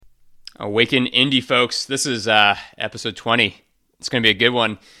Awaken Indie, folks. This is episode 20. It's going to be a good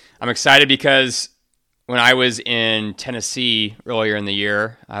one. I'm excited because when I was in Tennessee earlier in the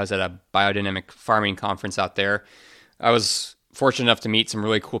year, I was at a biodynamic farming conference out there. I was fortunate enough to meet some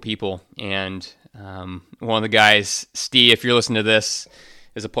really cool people. And one of the guys, Steve, if you're listening to this,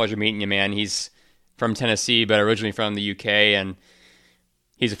 it's a pleasure meeting you, man. He's from Tennessee, but originally from the UK. And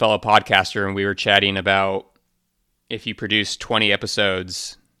he's a fellow podcaster. And we were chatting about if you produce 20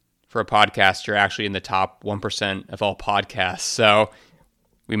 episodes for a podcast, you're actually in the top 1% of all podcasts. So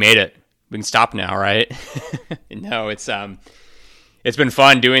we made it. We can stop now, right? No, it's been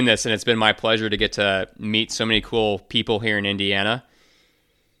fun doing this, and it's been my pleasure to get to meet so many cool people here in Indiana.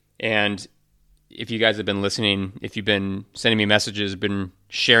 And if you guys have been listening, if you've been sending me messages, been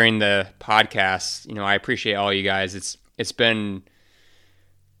sharing the podcast, I appreciate all you guys. It's been,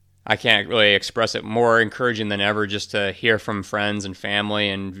 I can't really express it, more encouraging than ever just to hear from friends and family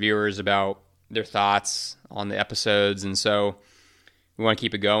and viewers about their thoughts on the episodes. And so we want to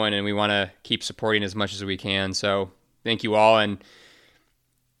keep it going, and we want to keep supporting as much as we can. So thank you all. And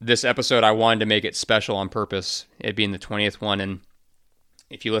this episode, I wanted to make it special on purpose, it being the 20th one. And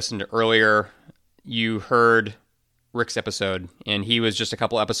if you listened to earlier, you heard Rick's episode, and he was just a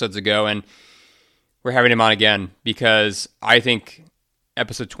couple episodes ago, and we're having him on again because I think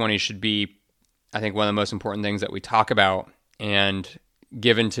episode 20 should be, one of the most important things that we talk about. And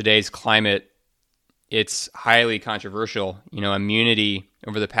given today's climate, it's highly controversial. Immunity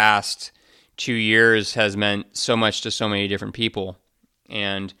over the past 2 years has meant so much to so many different people.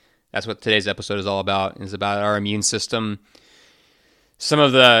 And that's what today's episode is all about. It's about our immune system, some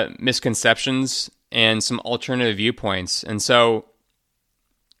of the misconceptions, and some alternative viewpoints. And so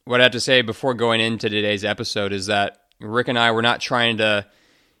what I have to say before going into today's episode is that Rick and I, we're not trying to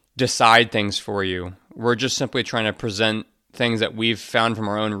decide things for you. We're just simply trying to present things that we've found from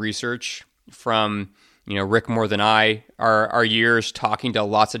our own research, from Rick more than I, our years talking to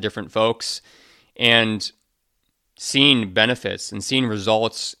lots of different folks and seeing benefits and seeing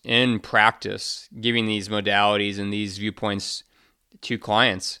results in practice, giving these modalities and these viewpoints to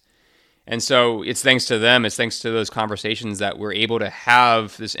clients. And so it's thanks to them, it's thanks to those conversations that we're able to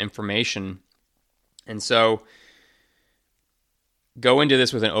have this information. And so go into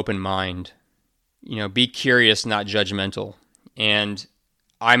this with an open mind. Be curious, not judgmental. And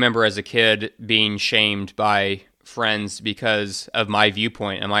I remember as a kid being shamed by friends because of my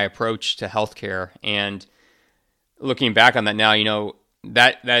viewpoint and my approach to healthcare. And looking back on that now,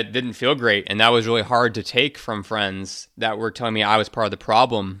 that didn't feel great. And that was really hard to take from friends that were telling me I was part of the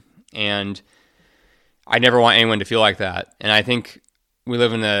problem. And I never want anyone to feel like that. And I think we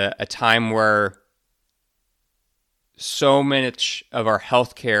live in a time where so much of our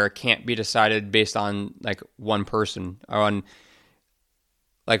healthcare can't be decided based on one person or on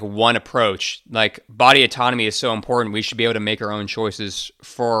one approach. Body autonomy is so important. We should be able to make our own choices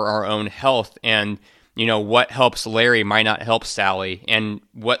for our own health. And what helps Larry might not help Sally, and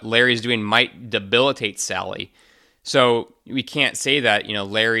what Larry's doing might debilitate Sally. So we can't say that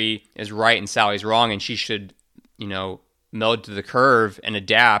Larry is right and Sally's wrong, and she should meld to the curve and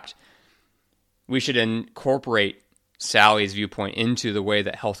adapt. We should incorporate Sally's viewpoint into the way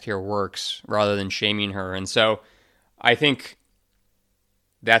that healthcare works rather than shaming her. And so I think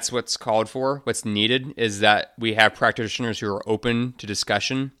that's what's called for. What's needed is that we have practitioners who are open to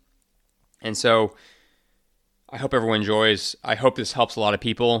discussion. And so I hope everyone enjoys. I hope this helps a lot of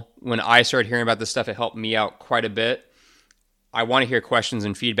people. When I started hearing about this stuff, it helped me out quite a bit. I want to hear questions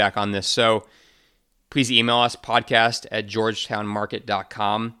and feedback on this. So please email us,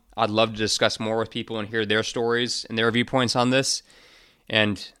 podcast@georgetownmarket.com. I'd love to discuss more with people and hear their stories and their viewpoints on this.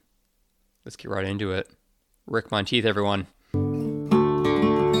 And let's get right into it. Rick Montieth, everyone.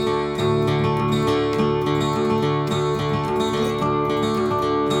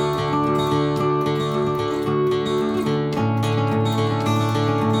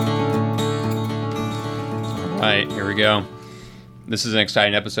 All right, here we go. This is an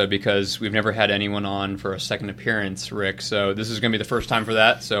exciting episode because we've never had anyone on for a second appearance, Rick. So this is going to be the first time for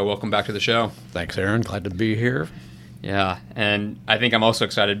that. So welcome back to the show. Thanks, Aaron. Glad to be here. Yeah, and I think I'm also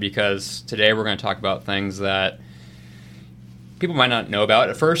excited because today we're going to talk about things that people might not know about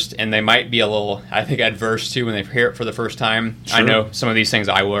at first, and they might be a little, adverse to when they hear it for the first time. Sure. I know some of these things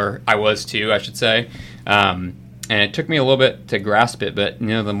I was too, I should say. And it took me a little bit to grasp it, but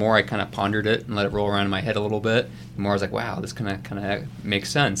the more I kind of pondered it and let it roll around in my head a little bit, the more I was like, wow, this kind of makes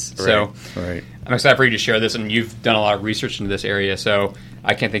sense. Right, so right. I'm excited for you to share this, and you've done a lot of research into this area, so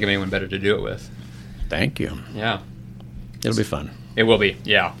I can't think of anyone better to do it with. Thank you. Yeah. It'll be fun. It will be,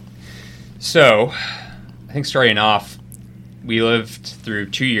 yeah. So I think starting off, we lived through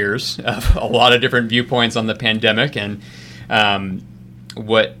 2 years of a lot of different viewpoints on the pandemic and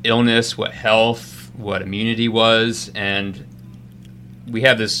what illness, what health, what immunity was. And we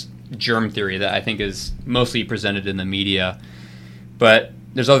have this germ theory that I think is mostly presented in the media. But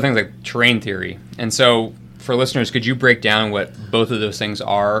there's other things like terrain theory. And so for listeners, could you break down what both of those things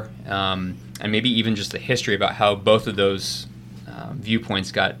are and maybe even just the history about how both of those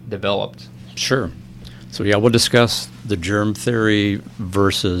viewpoints got developed? Sure. So we'll discuss the germ theory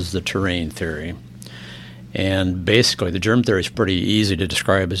versus the terrain theory. And basically, the germ theory is pretty easy to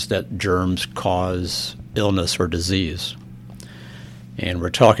describe as that germs cause illness or disease. And we're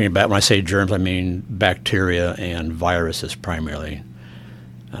talking about, when I say germs, I mean bacteria and viruses primarily.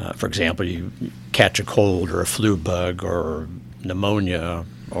 For example, you catch a cold or a flu bug or pneumonia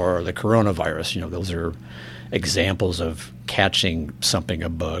or the coronavirus. Those are examples of catching something, a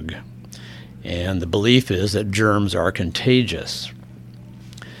bug. And the belief is that germs are contagious.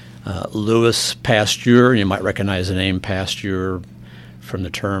 Louis Pasteur, you might recognize the name Pasteur from the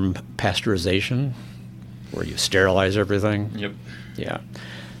term pasteurization, where you sterilize everything. Yep. Yeah.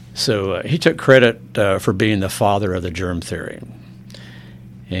 So he took credit for being the father of the germ theory.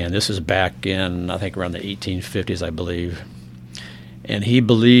 And this is back in, I think, around the 1850s, I believe. And he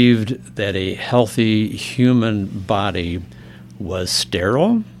believed that a healthy human body was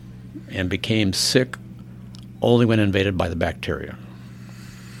sterile and became sick only when invaded by the bacteria.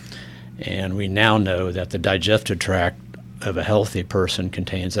 And we now know that the digestive tract of a healthy person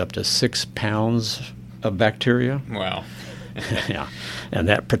contains up to 6 pounds of bacteria. Wow. Yeah, and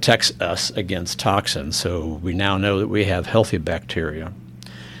that protects us against toxins. So we now know that we have healthy bacteria.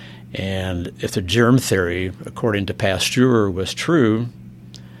 And if the germ theory, according to Pasteur, was true,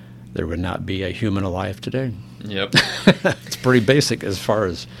 there would not be a human alive today. Yep. It's pretty basic as far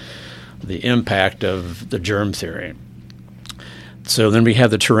as the impact of the germ theory. So then we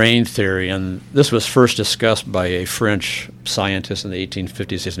have the terrain theory, and this was first discussed by a French scientist in the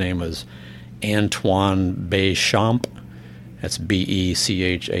 1850s. His name was Antoine Béchamp. That's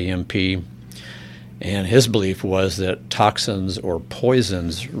Bechamp. And his belief was that toxins or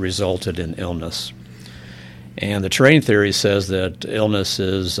poisons resulted in illness. And the terrain theory says that illness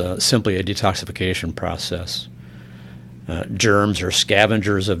is simply a detoxification process. Germs are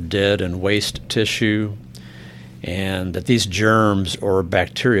scavengers of dead and waste tissue, and that these germs or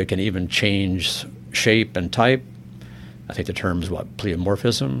bacteria can even change shape and type. I think the term is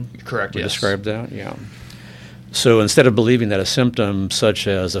pleomorphism? Correct, would yes. Describe that, yeah. So instead of believing that a symptom such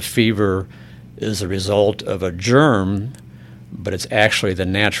as a fever is a result of a germ, but it's actually the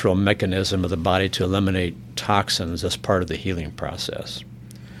natural mechanism of the body to eliminate toxins as part of the healing process.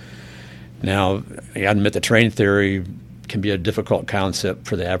 Now, I admit the terrain theory can be a difficult concept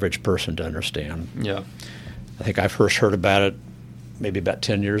for the average person to understand. Yeah. I think I first heard about it maybe about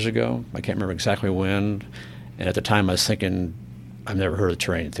 10 years ago. I can't remember exactly when. And at the time I was thinking, I've never heard of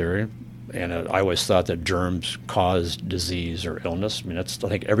terrain theory. And I always thought that germs caused disease or illness. I mean, I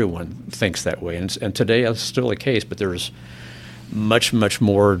think everyone thinks that way. And today that's still the case, but there's much, much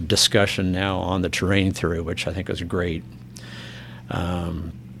more discussion now on the terrain theory, which I think is great.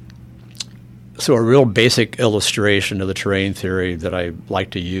 So a real basic illustration of the terrain theory that I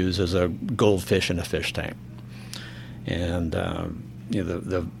like to use is a goldfish in a fish tank. And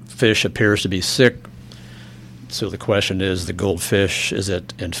the fish appears to be sick. So the question is, the goldfish, is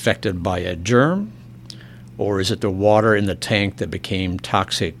it infected by a germ, or is it the water in the tank that became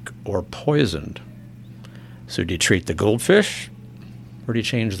toxic or poisoned? So do you treat the goldfish, or do you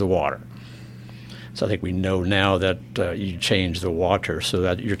change the water? So I think we know now that you change the water, so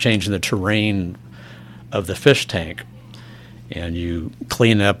that you're changing the terrain of the fish tank, and you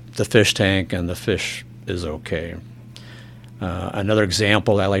clean up the fish tank, and the fish is okay. Another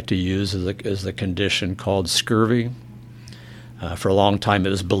example I like to use is the condition called scurvy. For a long time, it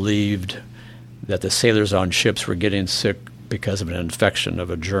was believed that the sailors on ships were getting sick because of an infection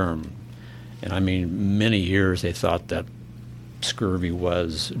of a germ. And I mean, many years they thought that scurvy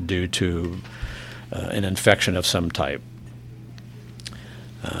was due to an infection of some type.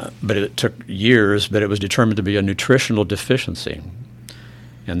 But it took years, but it was determined to be a nutritional deficiency.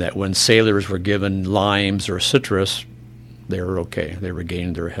 And that when sailors were given limes or citrus, they were okay. They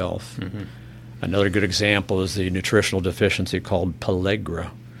regained their health. Mm-hmm. Another good example is the nutritional deficiency called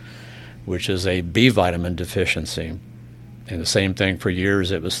pellagra, which is a B vitamin deficiency. And the same thing, for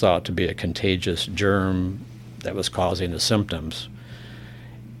years it was thought to be a contagious germ that was causing the symptoms.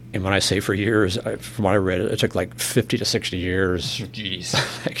 And when I say for years, from what I read, it took like 50 to 60 years. Jeez.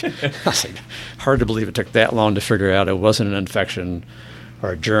 Hard to believe it took that long to figure out it wasn't an infection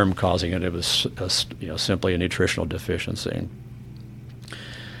or a germ causing it. It was simply a nutritional deficiency.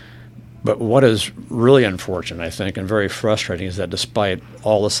 But what is really unfortunate, I think, and very frustrating is that despite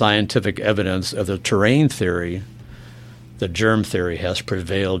all the scientific evidence of the terrain theory, the germ theory has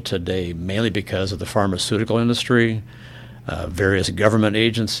prevailed today, mainly because of the pharmaceutical industry, various government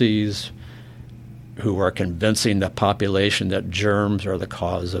agencies who are convincing the population that germs are the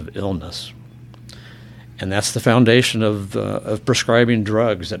cause of illness. And that's the foundation of prescribing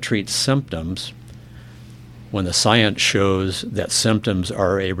drugs that treat symptoms, when the science shows that symptoms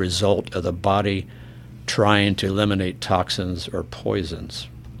are a result of the body trying to eliminate toxins or poisons.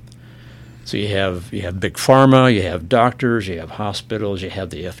 So you have big pharma, you have doctors, you have hospitals, you have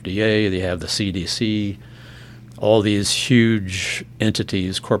the FDA, you have the CDC, all these huge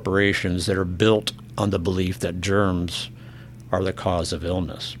entities, corporations that are built on the belief that germs are the cause of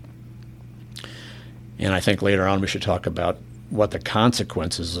illness. And I think later on we should talk about what the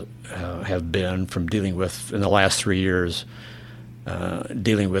consequences have been from dealing with, in the last 3 years,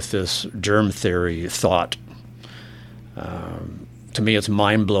 dealing with this germ theory thought. To me, it's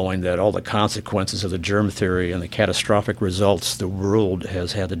mind-blowing that all the consequences of the germ theory and the catastrophic results the world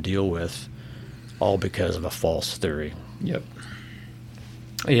has had to deal with, all because of a false theory. Yep.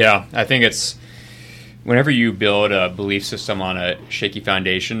 Yeah, I think it's whenever you build a belief system on a shaky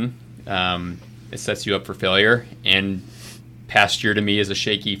foundation, it sets you up for failure. And Pasteur, to me, is a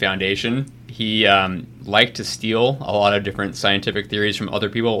shaky foundation. He liked to steal a lot of different scientific theories from other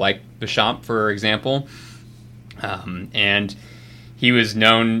people, like Béchamp, for example. And he was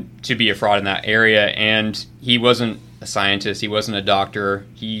known to be a fraud in that area, and he wasn't a scientist, he wasn't a doctor,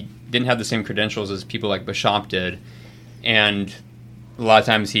 he didn't have the same credentials as people like Béchamp did. And a lot of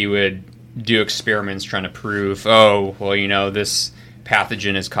times he would do experiments trying to prove, this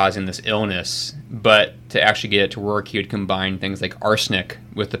pathogen is causing this illness, but to actually get it to work, he would combine things like arsenic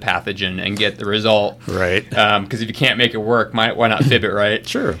with the pathogen and get the result. Right. Because if you can't make it work, why not fib it, right?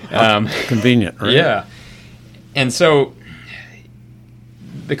 Sure. Convenient, right? Yeah. And so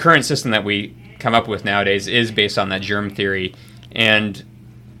the current system that we come up with nowadays is based on that germ theory. And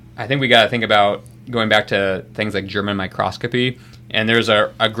I think we got to think about going back to things like German microscopy. And there's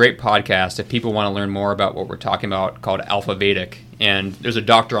a great podcast, if people want to learn more about what we're talking about, called Alpha Vedic. And there's a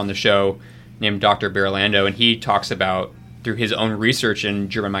doctor on the show named Dr. Berlando, and he talks about, through his own research in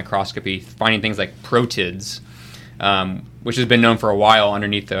German microscopy, finding things like protids, which has been known for a while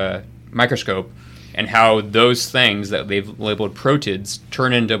underneath the microscope, and how those things that they've labeled protids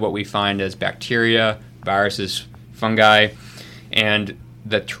turn into what we find as bacteria, viruses, fungi, and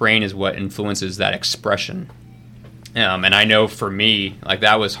the terrain is what influences that expression. And I know for me,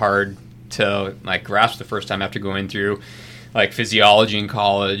 that was hard to grasp the first time after going through physiology in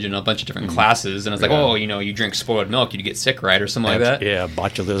college and a bunch of different classes. And I was you drink spoiled milk, you get sick, right? Or something like that. Yeah,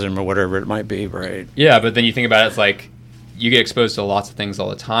 botulism or whatever it might be, right? Yeah, but then you think about it, it's you get exposed to lots of things all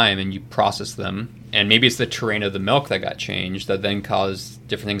the time and you process them. And maybe it's the terrain of the milk that got changed that then caused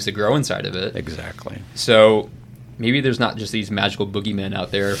different things to grow inside of it. Exactly. So maybe there's not just these magical boogeymen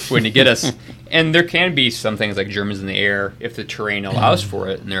out there waiting to get us. And there can be some things like germs in the air if the terrain allows for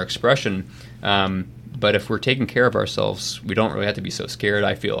it and their expression. But if we're taking care of ourselves, we don't really have to be so scared,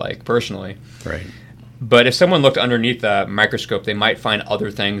 I feel like, personally. Right. But if someone looked underneath the microscope, they might find other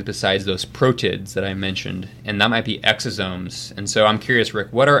things besides those protids that I mentioned, and that might be exosomes. And so I'm curious, Rick,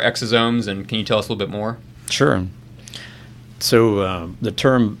 what are exosomes, and can you tell us a little bit more? Sure. So the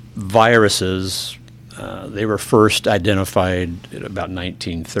term viruses, they were first identified at about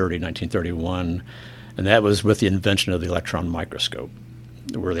 1930, 1931, and that was with the invention of the electron microscope,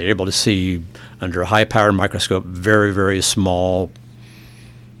 where they're able to see under a high-powered microscope very, very small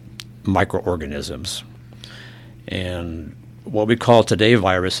microorganisms. And what we call today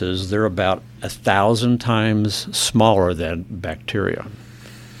viruses, they're about 1,000 times smaller than bacteria.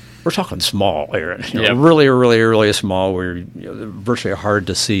 We're talking small here, really, really, really small. We're virtually hard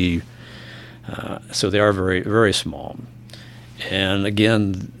to see. So they are very, very small. And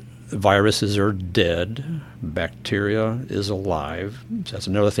again, viruses are dead. Bacteria is alive. So that's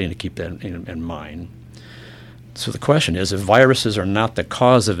another thing to keep that in mind. So the question is, if viruses are not the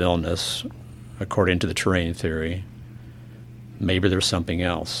cause of illness, according to the terrain theory, maybe there's something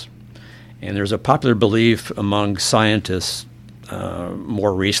else. And there's a popular belief among scientists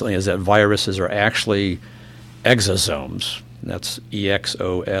more recently is that viruses are actually exosomes. That's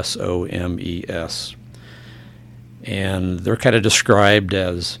exosomes. And they're kind of described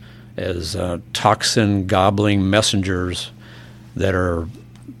as toxin-gobbling messengers that are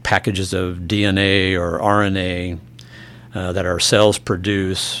packages of DNA or RNA that our cells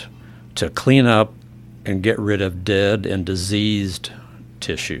produce to clean up and get rid of dead and diseased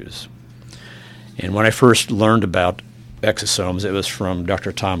tissues. And when I first learned about exosomes, it was from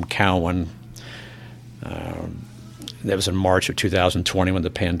Dr. Tom Cowan. That was in March of 2020 when the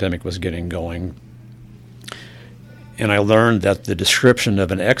pandemic was getting going. And I learned that the description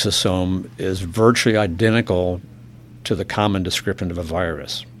of an exosome is virtually identical to the common description of a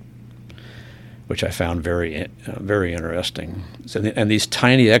virus, which I found very interesting. And these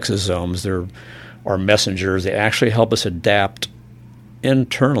tiny exosomes, are messengers. They actually help us adapt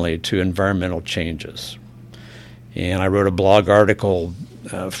internally to environmental changes. And I wrote a blog article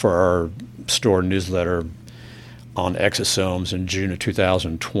for our store newsletter on exosomes in June of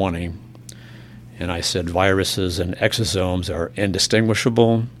 2020. And I said viruses and exosomes are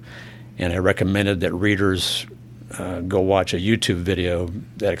indistinguishable, and I recommended that readers go watch a YouTube video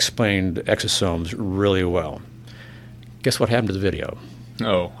that explained exosomes really well. Guess what happened to the video?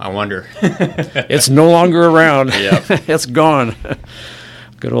 Oh, I wonder. It's no longer around. Yep. It's gone.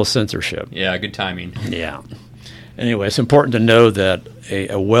 Good old censorship. Yeah, good timing. Yeah. Anyway, it's important to know that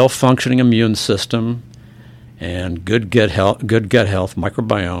a well-functioning immune system and good gut health,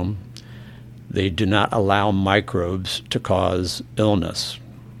 microbiome, they do not allow microbes to cause illness.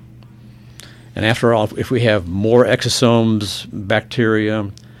 And after all, if we have more exosomes,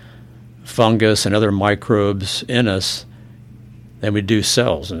 bacteria, fungus, and other microbes in us than we do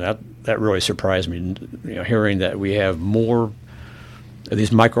cells, and that really surprised me, hearing that we have more of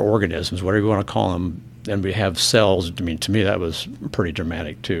these microorganisms, whatever you want to call them, than we have cells. I mean, to me, that was pretty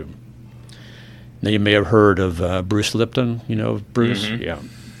dramatic, too. Now, you may have heard of Bruce Lipton, Bruce? Mm-hmm. Yeah.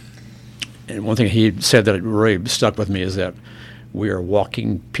 And one thing he said that really stuck with me is that we are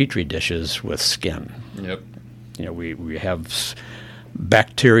walking petri dishes with skin. Yep. We have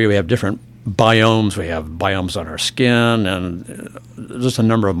bacteria, we have different biomes, we have biomes on our skin, and just a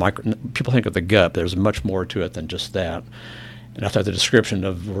number of people think of the gut, but there's much more to it than just that. And I thought the description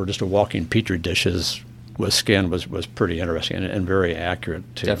of we're just a walking petri dishes with skin was pretty interesting and very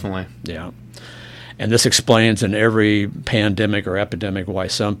accurate, too. Definitely. Yeah. And this explains in every pandemic or epidemic why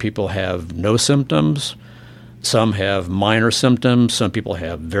some people have no symptoms, some have minor symptoms, some people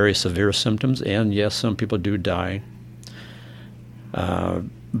have very severe symptoms, and yes, some people do die.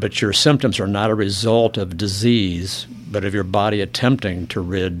 But your symptoms are not a result of disease, but of your body attempting to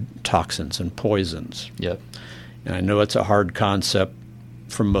rid toxins and poisons. Yep. And I know it's a hard concept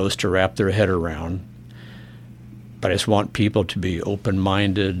for most to wrap their head around, but I just want people to be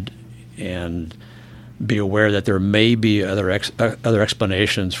open-minded and be aware that there may be other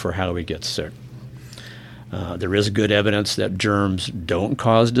explanations for how we get sick. There is good evidence that germs don't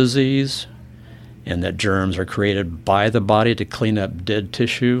cause disease, and that germs are created by the body to clean up dead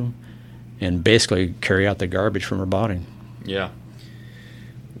tissue and basically carry out the garbage from our body. Yeah.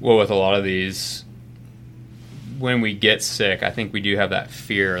 Well, with a lot of these, when we get sick, I think we do have that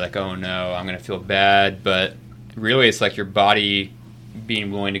fear, like, oh no, I'm going to feel bad. But really, it's like your body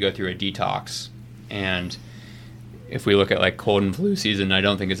being willing to go through a detox. And if we look at like cold and flu season, I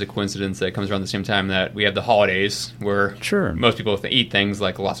don't think it's a coincidence that it comes around the same time that we have the holidays where most people eat things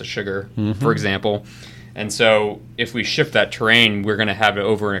like lots of sugar, for example. And so if we shift that terrain, we're going to have an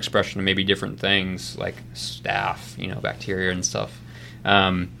over an expression of maybe different things like staph, bacteria and stuff.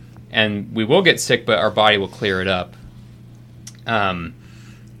 And we will get sick, but our body will clear it up.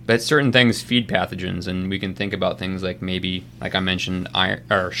 But certain things feed pathogens, and we can think about things like maybe, like I mentioned, iron,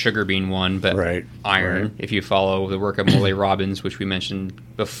 or sugar being one, but iron, if you follow the work of Molly Robbins, which we mentioned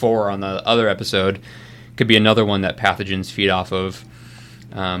before on the other episode, could be another one that pathogens feed off of.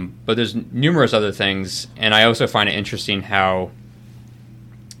 But there's numerous other things, and I also find it interesting how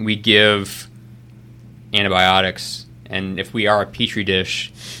we give antibiotics, and if we are a petri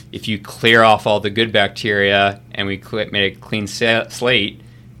dish, if you clear off all the good bacteria and we make a clean slate,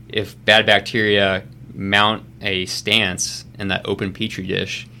 if bad bacteria mount a stance in that open petri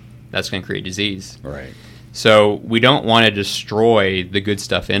dish, that's going to create disease. Right. So we don't want to destroy the good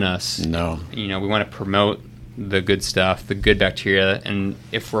stuff in us. No. We want to promote the good stuff, the good bacteria, and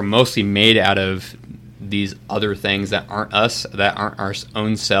if we're mostly made out of these other things that aren't us, that aren't our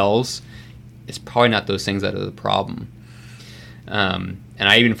own cells, it's probably not those things that are the problem. And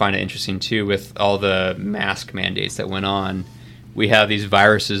I even find it interesting, too, with all the mask mandates that went on. We have these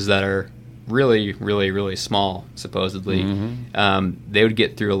viruses that are really, really, really small, supposedly. They would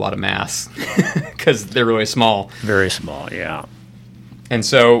get through a lot of masks because they're really small. Very small, yeah. And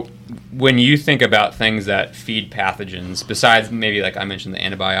so when you think about things that feed pathogens, besides maybe, like I mentioned, the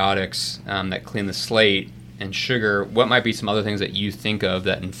antibiotics that clean the slate and sugar, what might be some other things that you think of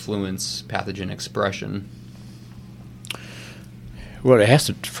that influence pathogen expression? Well,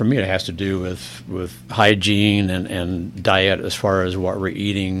 for me, it has to do with hygiene and diet as far as what we're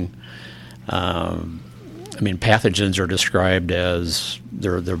eating. Pathogens are described as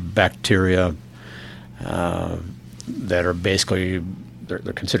they're bacteria that are basically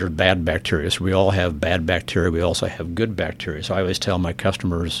they're considered bad bacteria. So we all have bad bacteria. We also have good bacteria. So I always tell my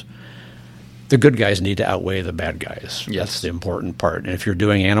customers the good guys need to outweigh the bad guys. Yes. That's the important part. And if you're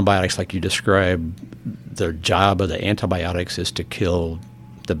doing antibiotics like you described, the job of the antibiotics is to kill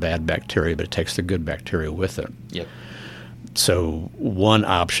the bad bacteria, but it takes the good bacteria with it. Yep. So one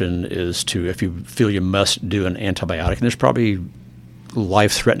option is to, if you feel you must do an antibiotic, and there's probably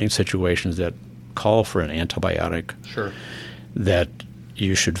life-threatening situations that call for an antibiotic, Sure. that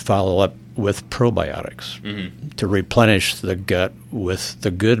you should follow up with probiotics to replenish the gut with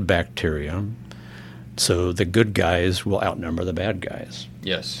the good bacteria, so the good guys will outnumber the bad guys.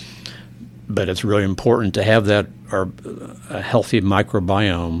 Yes. But it's really important to have a healthy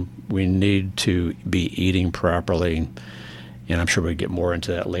microbiome. We need to be eating properly, and I'm sure we get more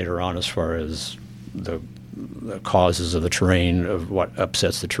into that later on as far as the causes of the terrain, of what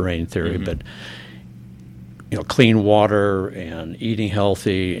upsets the terrain theory. But clean water and eating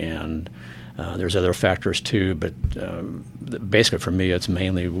healthy, and there's other factors too. But basically, for me, it's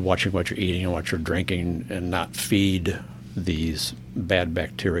mainly watching what you're eating and what you're drinking, and not feed these bad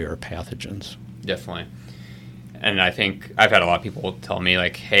bacteria or pathogens. Definitely. And I think I've had a lot of people tell me,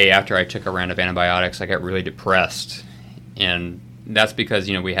 like, hey, after I took a round of antibiotics, I got really depressed. And that's because,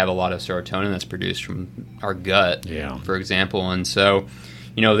 we have a lot of serotonin that's produced from our gut, for example. And so,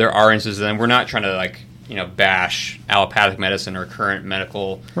 there are instances, and we're not trying to, bash allopathic medicine or current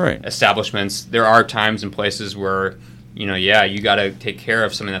medical establishments. There are times and places where, you got to take care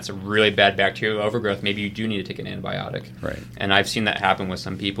of something that's a really bad bacterial overgrowth. Maybe you do need to take an antibiotic. Right. And I've seen that happen with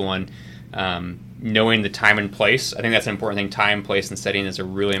some people. And knowing the time and place, I think that's an important thing. Time, place, and setting is a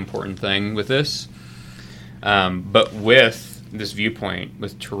really important thing with this. But with this viewpoint,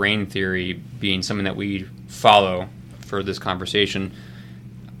 with terrain theory being something that we follow for this conversation,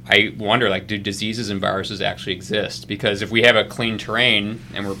 I wonder, do diseases and viruses actually exist? Because if we have a clean terrain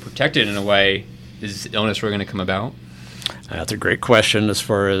and we're protected in a way, is illness really going to come about? That's a great question as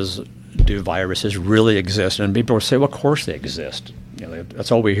far as, do viruses really exist? And people say, well, of course they exist.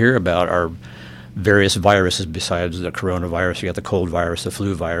 That's all we hear about are various viruses besides the coronavirus. You got the cold virus, the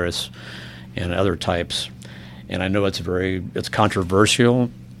flu virus, and other types. And I know it's controversial,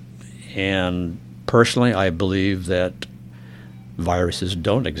 and personally I believe that viruses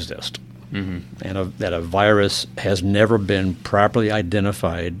don't exist, and that a virus has never been properly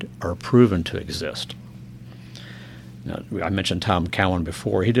identified or proven to exist. Now, I mentioned Tom Cowan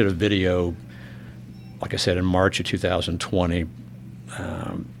before. He did a video, like I said, in March of 2020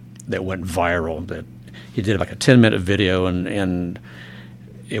 that went viral. That he did like a 10-minute video, and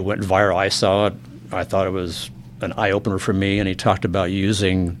it went viral. I saw it. I thought it was an eye-opener for me, and he talked about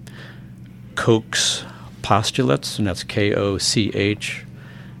using Koch's postulates, and that's K-O-C-H.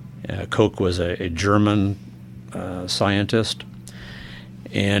 Koch was a German scientist,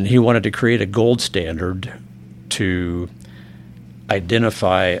 and he wanted to create a gold standard to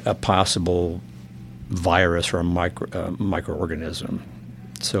identify a possible virus or a microorganism.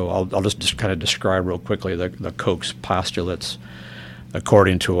 So I'll just kind of describe real quickly the Koch's postulates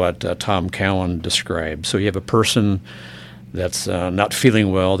according to what Tom Cowan described. So you have a person that's not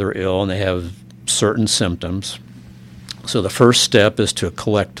feeling well, they're ill, and they have certain symptoms. So the first step is to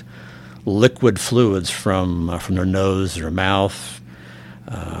collect liquid fluids from their nose, their mouth.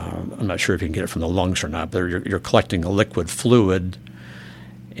 I'm not sure if you can get it from the lungs or not, but you're collecting a liquid fluid,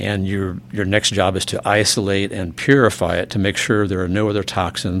 and your next job is to isolate and purify it to make sure there are no other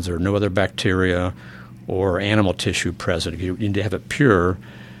toxins or no other bacteria or animal tissue present. You need to have it pure,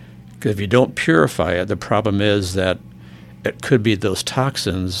 because if you don't purify it, the problem is that it could be those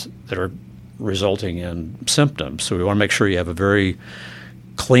toxins that are resulting in symptoms. So we want to make sure you have a very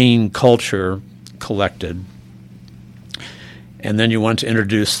clean culture collected. And then you want to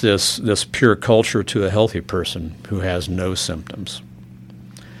introduce this pure culture to a healthy person who has no symptoms.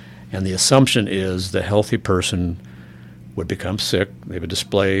 And the assumption is the healthy person would become sick. They would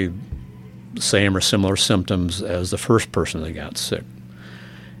display the same or similar symptoms as the first person that got sick.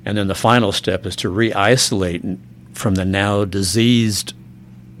 And then the final step is to re-isolate from the now diseased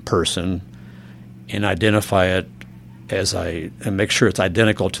person and identify it and make sure it's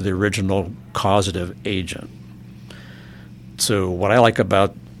identical to the original causative agent. So what I like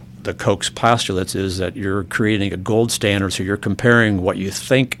about the Koch's postulates is that you're creating a gold standard, so you're comparing what you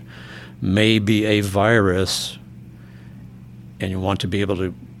think may be a virus, and you want to be able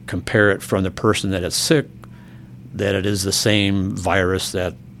to compare it from the person that is sick that it is the same virus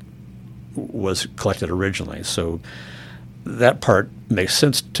that was collected originally. So that part makes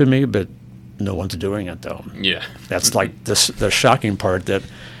sense to me, but no one's doing it, though. Yeah. That's like the shocking part, that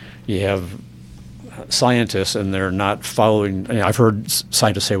you have scientists and they're not following. I've heard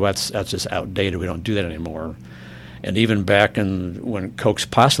scientists say, well, that's just outdated. We don't do that anymore. And even back when Koch's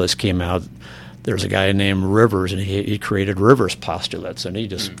postulates came out, there was a guy named Rivers, and he created Rivers postulates, and he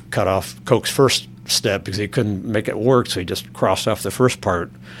just cut off Koch's first step because he couldn't make it work, so he just crossed off the first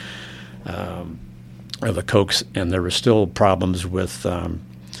part of the Koch's, and there were still problems with the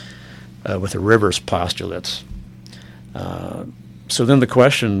Rivers postulates. So then the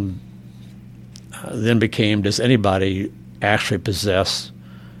question then became, does anybody actually possess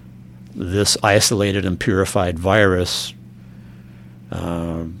this isolated and purified virus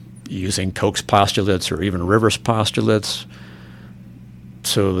using Koch's postulates or even Rivers postulates?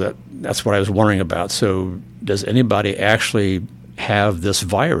 So that's what I was wondering about. So does anybody actually have this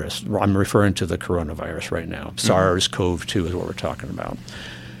virus? I'm referring to the coronavirus right now. SARS-CoV-2 is what we're talking about.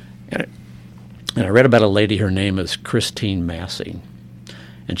 And I read about a lady, her name is Christine Massey,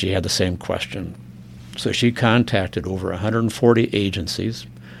 and she had the same question. So she contacted over 140 agencies,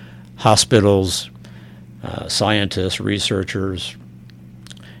 hospitals, scientists, researchers,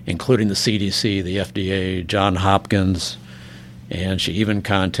 including the CDC, the FDA, Johns Hopkins, and she even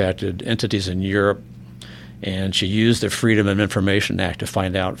contacted entities in Europe, and she used the Freedom of Information Act to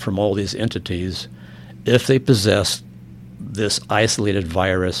find out from all these entities if they possessed this isolated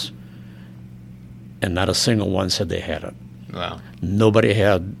virus, and not a single one said they had it. Wow. Nobody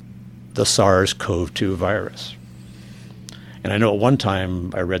had the SARS-CoV-2 virus. And I know at one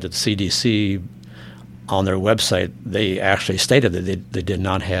time I read that the CDC, on their website, they actually stated that they did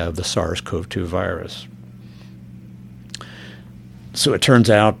not have the SARS-CoV-2 virus. So it turns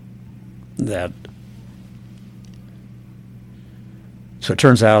out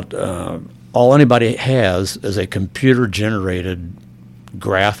all anybody has is a computer-generated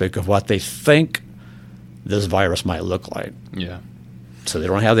graphic of what they think this virus might look like. Yeah. So they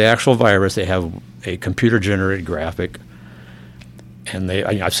don't have the actual virus; they have a computer-generated graphic. And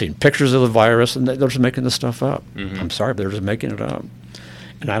I've seen pictures of the virus, and they're just making this stuff up. Mm-hmm. I'm sorry, but they're just making it up.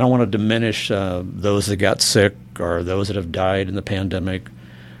 And I don't want to diminish those that got sick or those that have died in the pandemic.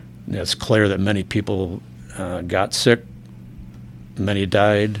 It's clear that many people got sick, many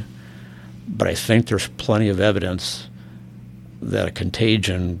died, but I think there's plenty of evidence that a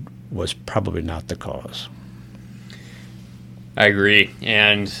contagion was probably not the cause. I agree,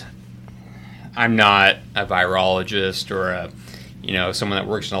 and I'm not a virologist or someone that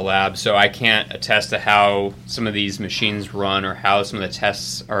works in a lab, so I can't attest to how some of these machines run or how some of the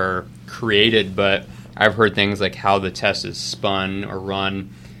tests are created, but I've heard things like how the test is spun or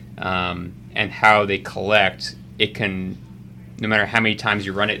run, and how they collect. It can, no matter how many times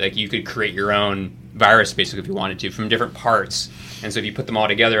you run it, like you could create your own virus basically if you wanted to from different parts. And so if you put them all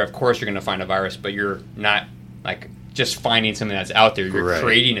together, of course you're going to find a virus, but you're not like just finding something that's out there. You're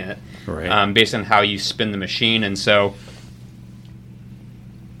creating it based on how you spin the machine. And so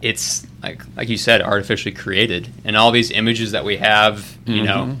it's like you said, artificially created. And all these images that we have,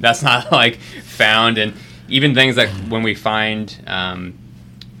 that's not like found. And even things like when we find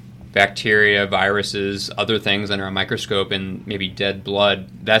bacteria, viruses, other things under a microscope and maybe dead blood,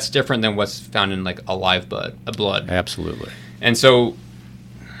 that's different than what's found in like a live blood. Absolutely. And so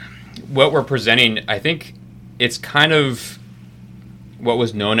what we're presenting, I think it's kind of what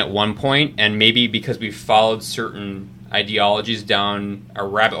was known at one point, and maybe because we've followed certain ideologies down a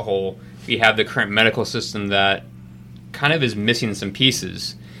rabbit hole, we have the current medical system that kind of is missing some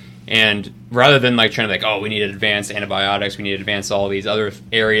pieces. And rather than like trying to we need to advance antibiotics, we need to advance all these other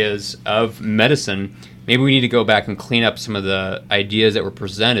areas of medicine, maybe we need to go back and clean up some of the ideas that were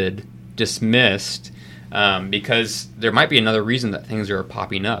presented, dismissed, because there might be another reason that things are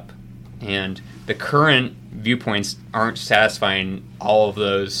popping up. And the current viewpoints aren't satisfying all of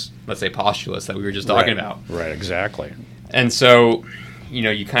those, let's say, postulates that we were just talking about. Right, exactly. And so,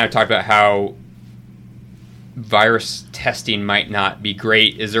 you kind of talked about how virus testing might not be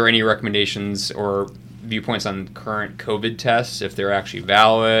great. Is there any recommendations or viewpoints on current COVID tests, if they're actually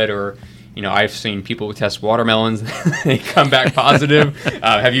valid? Or, I've seen people test watermelons, they come back positive.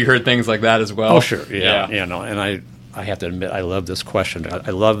 Have you heard things like that as well? Oh, sure. Yeah. And I have to admit, I love this question.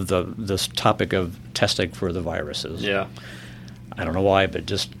 I love this topic of testing for the viruses. Yeah. I don't know why, but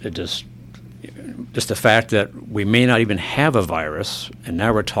just the fact that we may not even have a virus, and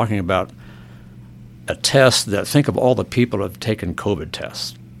now we're talking about a test that, think of all the people who have taken COVID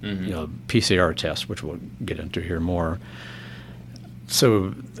tests, PCR tests, which we'll get into here more.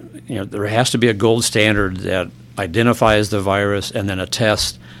 So, there has to be a gold standard that identifies the virus, and then a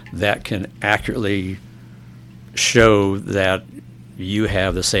test that can accurately show that you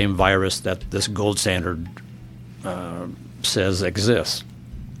have the same virus that this gold standard says exists.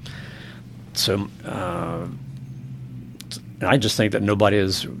 So I just think that nobody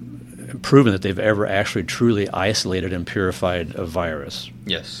has proven that they've ever actually truly isolated and purified a virus.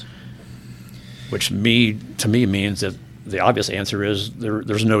 Yes. Which to me means that the obvious answer is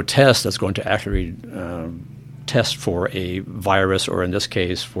there's no test that's going to actually test for a virus, or in this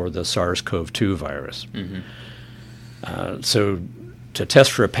case, for the SARS-CoV-2 virus. Mm-hmm. So to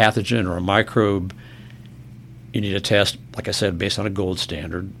test for a pathogen or a microbe, you need a test, like I said, based on a gold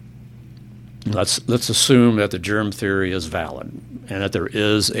standard. Let's assume that the germ theory is valid and that there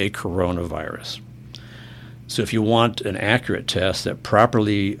is a coronavirus. So if you want an accurate test that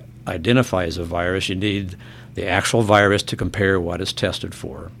properly identifies a virus, you need the actual virus to compare what is tested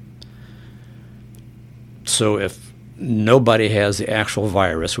for. So if nobody has the actual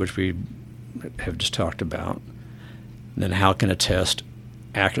virus, which we have just talked about, then how can a test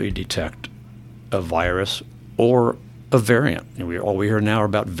accurately detect a virus or a variant? All we hear now are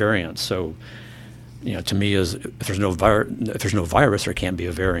about variants. So, to me, is if there's no virus, there can't be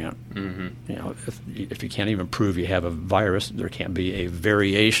a variant. Mm-hmm. If you can't even prove you have a virus, there can't be a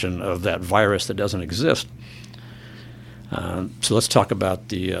variation of that virus that doesn't exist. So let's talk about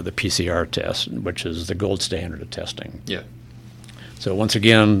the PCR test, which is the gold standard of testing. Yeah. So once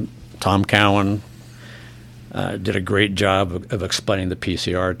again, Tom Cowan did a great job of explaining the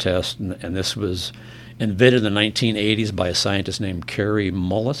PCR test, and this was invented in the 1980s by a scientist named Kary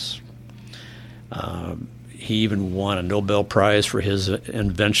Mullis. He even won a Nobel Prize for his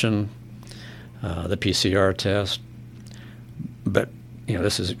invention, the PCR test. But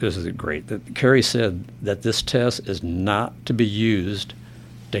this is great. Kary said that this test is not to be used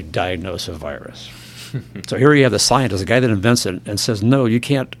to diagnose a virus. So here you have the scientist, the guy that invents it, and says, no, you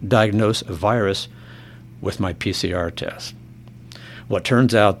can't diagnose a virus with my PCR test. Well, it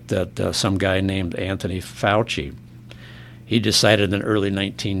turns out that some guy named Anthony Fauci, he decided in the early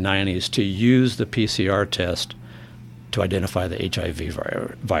 1990s to use the PCR test to identify the HIV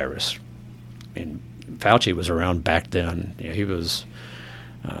virus. I mean, Fauci was around back then. He was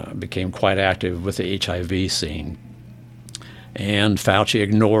became quite active with the HIV scene. And Fauci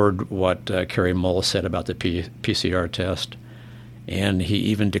ignored what Kary Mullis said about the PCR test, and he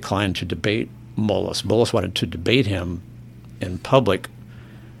even declined to debate Mullis. Mullis wanted to debate him in public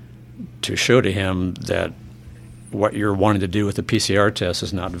to show to him that what you're wanting to do with the PCR test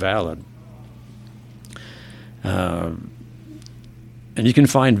is not valid. And you can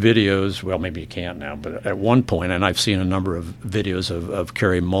find videos, well, maybe you can't now, but at one point, and I've seen a number of videos of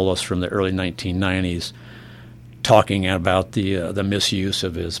Kary Mullis from the early 1990s talking about the misuse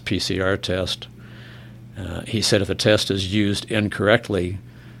of his PCR test. He said if a test is used incorrectly,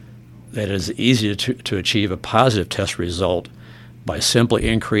 that it is easy to achieve a positive test result by simply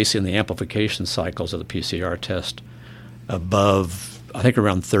increasing the amplification cycles of the PCR test above, I think,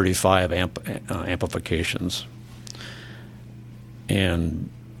 around 35 amplifications. And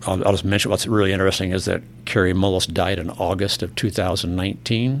I'll just mention what's really interesting is that Kary Mullis died in August of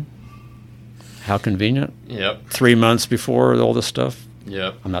 2019. How convenient. Yep. 3 months before all this stuff.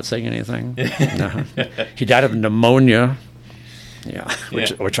 Yep. I'm not saying anything. No. He died of pneumonia. Yeah,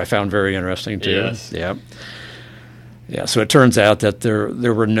 which I found very interesting too. Yes. Yeah. Yeah. So it turns out that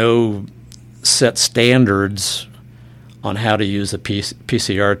there were no set standards on how to use the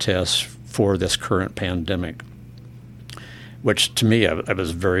PCR test for this current pandemic, which to me it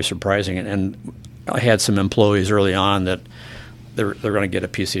was very surprising. And I had some employees early on that they're going to get a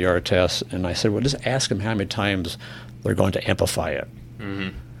PCR test, and I said, well, just ask them how many times they're going to amplify it.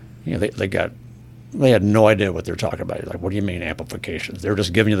 Mm-hmm. They had no idea what they're talking about. Like, what do you mean amplifications? They're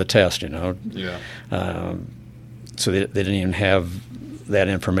just giving you the test, Yeah. So they didn't even have that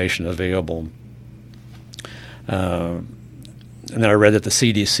information available. And then I read that the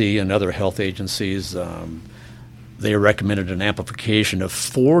CDC and other health agencies, they recommended an amplification of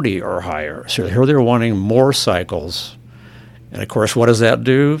 40 or higher. So here they're wanting more cycles. And of course, what does that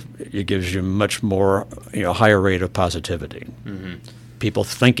do? It gives you much more, higher rate of positivity. Mm-hmm. People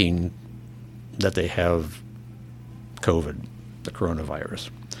thinking that they have COVID, the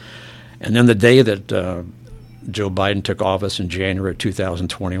coronavirus. And then the day that Joe Biden took office in January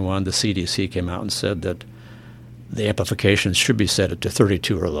 2021, the CDC came out and said that the amplifications should be set to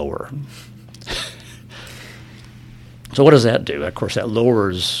 32 or lower. So what does that do? Of course, that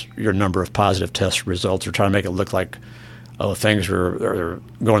lowers your number of positive test results. They're trying to make it look like, things are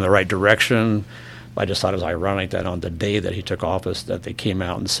going in the right direction. I just thought it was ironic that on the day that he took office that they came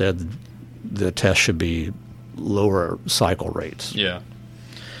out and said the test should be lower cycle rates. Yeah.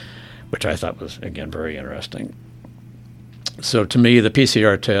 Which I thought was, again, very interesting. So to me, the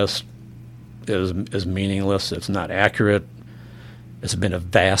PCR test is meaningless. It's not accurate. It's been a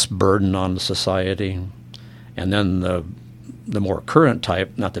vast burden on the society. And then the more current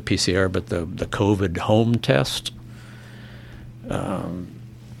type, not the PCR, but the COVID home test,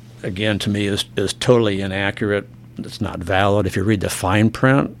 again, to me, is totally inaccurate. It's not valid. If you read the fine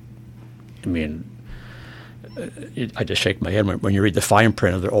print, I mean, I just shake my head when you read the fine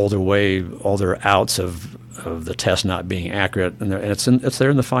print of all their outs of the test not being accurate, and it's there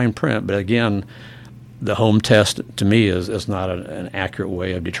in the fine print. But again, the home test to me is not an accurate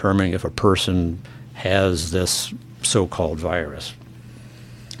way of determining if a person has this so-called virus.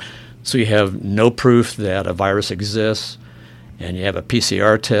 So you have no proof that a virus exists, and you have a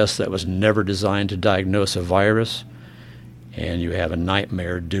PCR test that was never designed to diagnose a virus, and you have a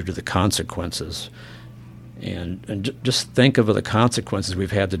nightmare due to the consequences. And just think of the consequences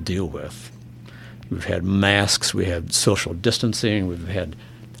we've had to deal with. We've had masks, we had social distancing, we've had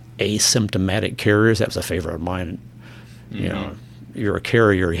asymptomatic carriers. That was a favorite of mine. Mm-hmm. You know, you're a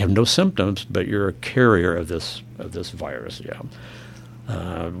carrier, you have no symptoms, but you're a carrier of this virus. Yeah.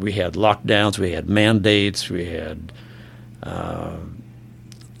 We had lockdowns, we had mandates, we had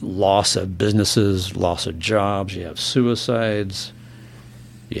loss of businesses, loss of jobs, you have suicides,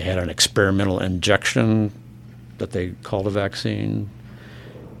 you had an experimental injection that they called a vaccine,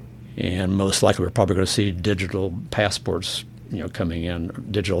 and most likely we're probably going to see digital passports, coming in,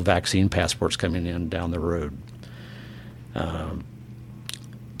 digital vaccine passports coming in down the road.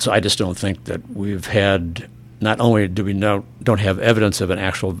 So I just don't think that we've had. Not only do we don't have evidence of an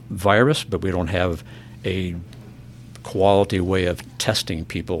actual virus, but we don't have a quality way of testing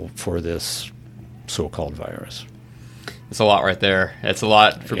people for this so-called virus. It's a lot right there. It's a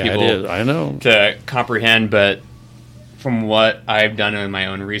lot for people it is. I know. To comprehend, but from what I've done in my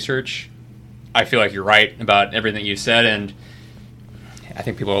own research, I feel like you're right about everything you said, and I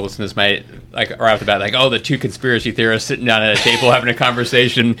think people who listen to this might, right off the bat, the two conspiracy theorists sitting down at a table having a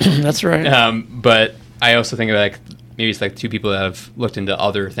conversation. That's right. But I also think of maybe it's two people that have looked into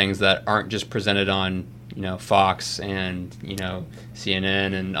other things that aren't just presented on, Fox and,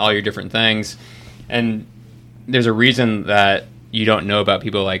 CNN and all your different things. And there's a reason that you don't know about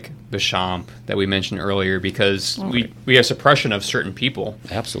people like Béchamp that we mentioned earlier, because we have suppression of certain people.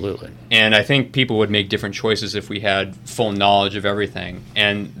 Absolutely. And I think people would make different choices if we had full knowledge of everything.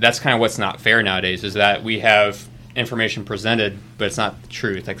 And that's kind of what's not fair nowadays, is that we have information presented, but it's not the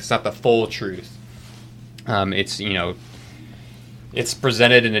truth. It's not the full truth. It's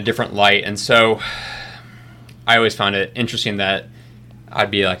presented in a different light. And so I always found it interesting that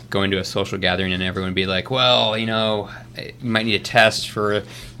I'd be going to a social gathering and everyone would be like, well, you might need a test for,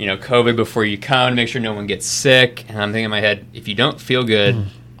 COVID before you come to make sure no one gets sick. And I'm thinking in my head, if you don't feel good,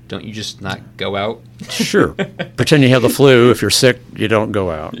 don't you just not go out? Sure. Pretend you have the flu. If you're sick, you don't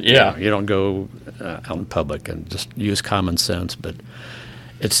go out. Yeah. You don't go out in public, and just use common sense. But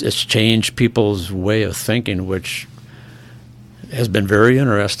it's changed people's way of thinking, which has been very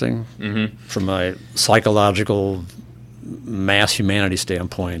interesting from a psychological mass humanity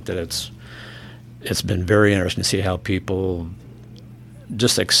standpoint. That it's been very interesting to see how people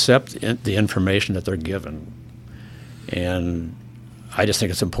just accept the information that they're given. And I just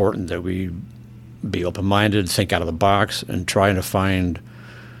think it's important that we be open-minded, think out of the box, and trying to find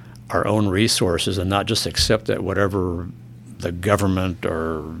our own resources, and not just accept that whatever the government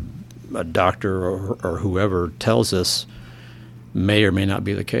or a doctor or whoever tells us may or may not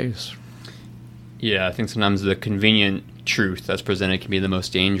be the case. Yeah, I think sometimes the convenient truth that's presented can be the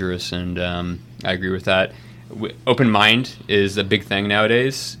most dangerous, and I agree with that. Open mind is a big thing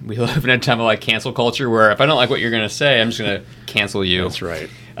nowadays. We live in a time of cancel culture, where if I don't like what you're going to say, I'm just going to cancel you. That's right.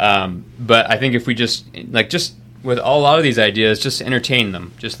 But I think if we just with a lot of these ideas, just entertain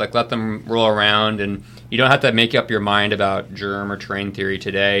them, just let them roll around, and you don't have to make up your mind about germ or terrain theory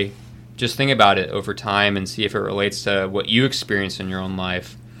today. Just think about it over time and see if it relates to what you experience in your own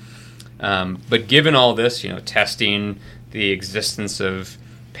life. But given all this, testing, the existence of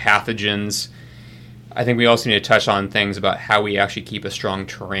pathogens, I think we also need to touch on things about how we actually keep a strong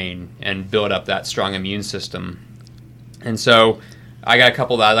terrain and build up that strong immune system. And so I got a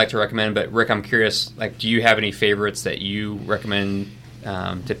couple that I'd like to recommend, but Rick, I'm curious, do you have any favorites that you recommend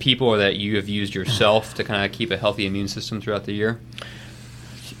to people, or that you have used yourself to kind of keep a healthy immune system throughout the year?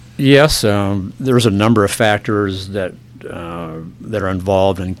 Yes, there's a number of factors that are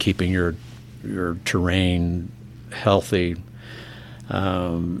involved in keeping your terrain healthy.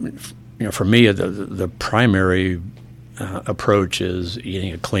 For me, the primary approach is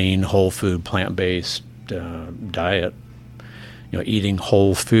eating a clean, whole food, plant-based diet, eating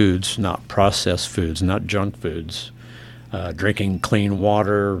whole foods, not processed foods, not junk foods, drinking clean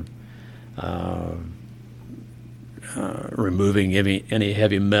water, removing any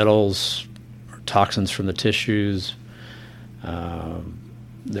heavy metals or toxins from the tissues.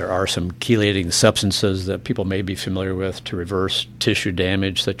 There are some chelating substances that people may be familiar with to reverse tissue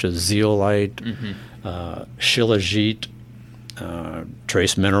damage, such as zeolite, shilajit.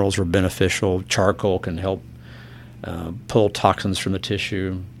 Trace minerals are beneficial. Charcoal can help pull toxins from the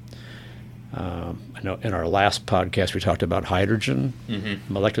tissue. I know in our last podcast we talked about hydrogen,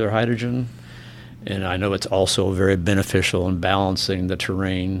 molecular hydrogen, and I know it's also very beneficial in balancing the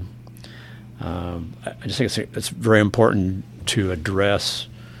terrain. I just think it's very important to address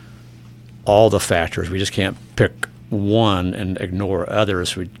all the factors. We just can't pick one and ignore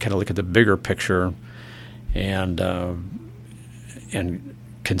others. We kind of look at the bigger picture and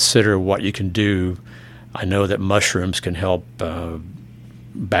consider what you can do. I know that mushrooms can help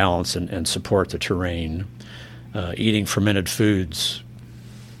balance and support the terrain. Eating fermented foods,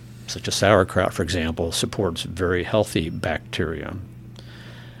 such as sauerkraut, for example, supports very healthy bacteria.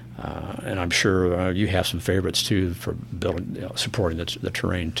 And I'm sure you have some favorites too for building, supporting the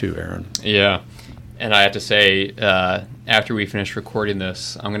terrain too, Aaron. Yeah, and I have to say, after we finish recording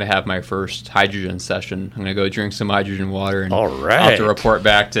this, I'm going to have my first hydrogen session. I'm going to go drink some hydrogen water, and all right, I'll have to report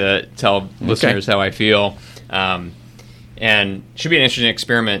back to tell listeners how I feel. And should be an interesting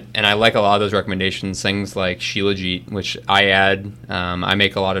experiment. And I like a lot of those recommendations, things like shilajit, which I add. I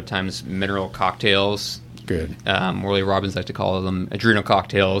make a lot of times mineral cocktails. Good. Morley Robbins like to call them adrenal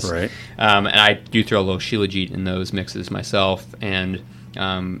cocktails. Right. And I do throw a little shilajit in those mixes myself. And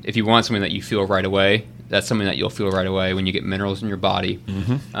if you want something that you feel right away, that's something that you'll feel right away when you get minerals in your body.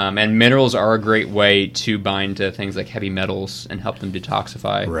 And minerals are a great way to bind to things like heavy metals and help them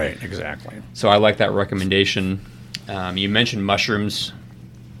detoxify. Right, exactly. So I like that recommendation. You mentioned mushrooms,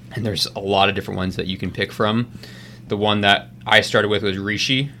 and there's a lot of different ones that you can pick from. The one that I started with was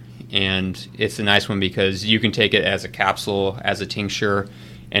reishi, and it's a nice one because you can take it as a capsule, as a tincture,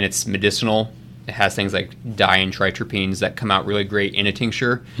 and it's medicinal. It has things like di-and-triterpenes that come out really great in a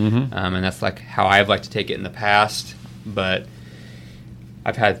tincture, and that's like how I've liked to take it in the past. But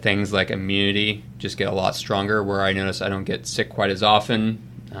I've had things like immunity just get a lot stronger, where I notice I don't get sick quite as often.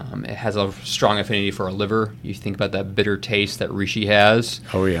 It has a strong affinity for our liver. You think about that bitter taste that reishi has.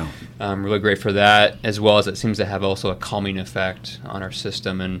 Oh, yeah. Really great for that, as well as it seems to have also a calming effect on our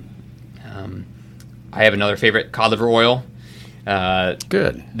system. And I have another favorite, cod liver oil.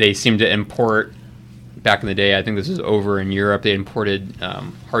 Good. They seem to import, back in the day, I think this was over in Europe, they imported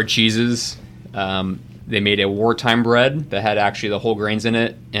hard cheeses. They made a wartime bread that had actually the whole grains in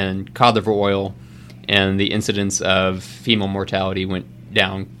it, and cod liver oil, and the incidence of female mortality went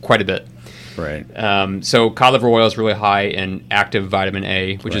down quite a bit. Right. So cod liver oil is really high in active vitamin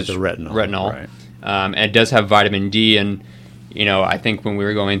A, which is the retinol. Right. And it does have vitamin D, and I think when we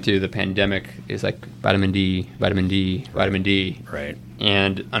were going through the pandemic, it's like vitamin D, vitamin D, vitamin D. Right.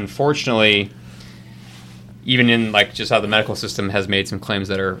 And unfortunately, even in like just how the medical system has made some claims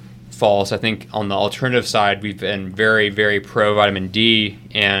that are false, I think on the alternative side, we've been very, very pro vitamin D,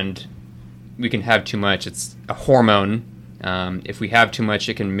 and we can have too much. It's a hormone. If we have too much,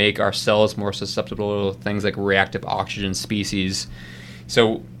 it can make our cells more susceptible to things like reactive oxygen species.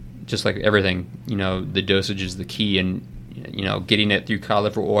 So just like everything, the dosage is the key, and getting it through cod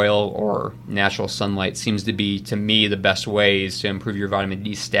liver oil or natural sunlight seems to be, to me, the best ways to improve your vitamin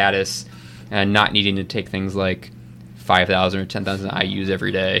D status, and not needing to take things like 5,000 or 10,000 IUs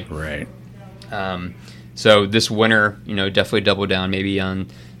every day. Right. So this winter, definitely double down maybe on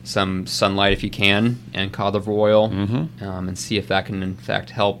some sunlight if you can, and cod liver oil, and see if that can in fact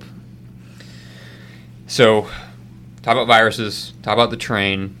help. So talk about viruses, talk about the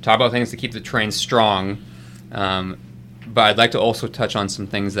terrain, talk about things to keep the terrain strong, but I'd like to also touch on some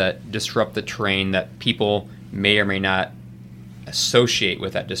things that disrupt the terrain that people may or may not associate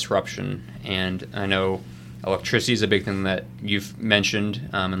with that disruption. And I know electricity is a big thing that you've mentioned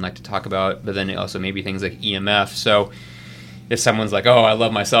and like to talk about, but then also maybe things like EMF. So if someone's like, oh, I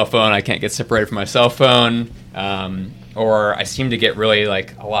love my cell phone, I can't get separated from my cell phone, or I seem to get really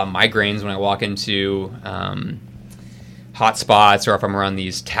like a lot of migraines when I walk into hot spots, or if I'm around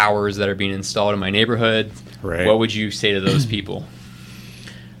these towers that are being installed in my neighborhood, right. What would you say to those people?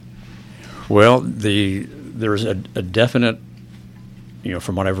 Well, there's a definite,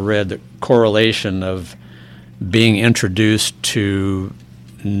 from what I've read, the correlation of being introduced to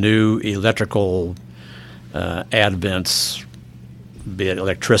new electrical advents, be it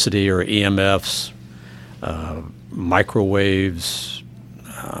electricity or EMFs, microwaves,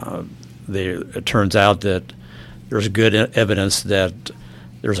 it turns out that there's good evidence that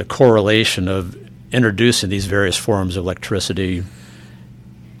there's a correlation of introducing these various forms of electricity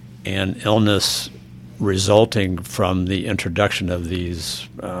and illness resulting from the introduction of these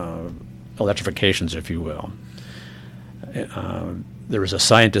electrifications, if you will. There was a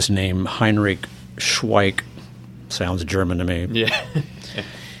scientist named Heinrich Schweik, sounds German to me, Yeah.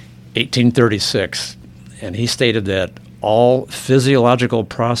 1836, and he stated that all physiological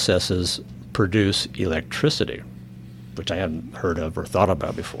processes produce electricity, which I hadn't heard of or thought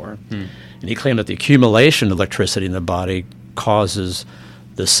about before. And he claimed that the accumulation of electricity in the body causes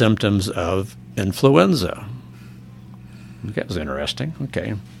the symptoms of influenza. That was interesting.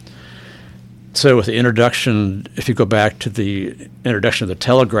 Okay. So with the introduction, if you go back to the introduction of the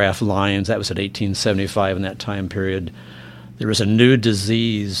telegraph lines, that was in 1875 in that time period, there was a new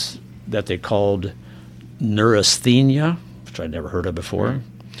disease that they called neurasthenia, which I'd never heard of before,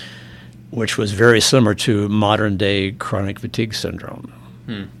 which was very similar to modern-day chronic fatigue syndrome.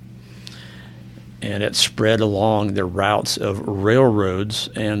 And it spread along the routes of railroads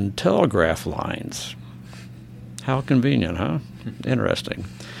and telegraph lines. How convenient, huh? Interesting.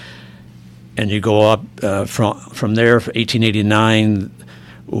 And you go up from there, 1889,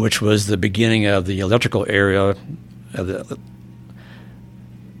 which was the beginning of the electrical era. If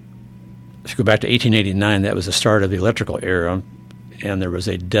you go back to 1889, that was the start of the electrical era, and there was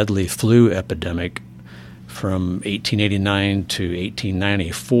a deadly flu epidemic from 1889 to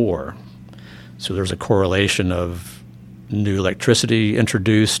 1894. So there's a correlation of new electricity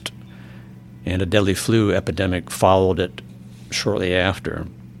introduced, and a deadly flu epidemic followed it shortly after.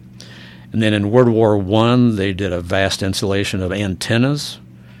 And then in World War I, they did a vast installation of antennas.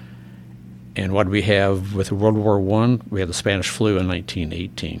 And what we have with World War I, we had the Spanish flu in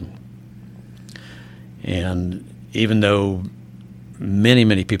 1918. And even though many,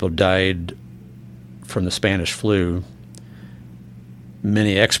 many people died from the Spanish flu,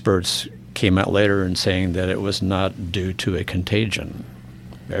 many experts came out later and saying that it was not due to a contagion.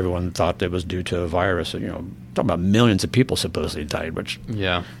 Everyone thought it was due to a virus. You know, talking about millions of people supposedly died, which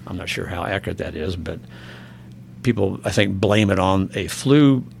I'm not sure how accurate that is, but people, I think, blame it on a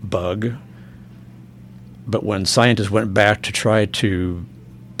flu bug. But when scientists went back to try to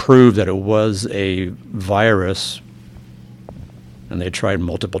prove that it was a virus, and they tried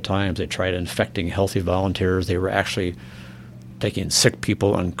multiple times, they tried infecting healthy volunteers. They were actually taking sick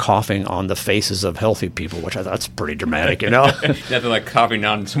people and coughing on the faces of healthy people, which I thought's pretty dramatic, you know. Nothing like coughing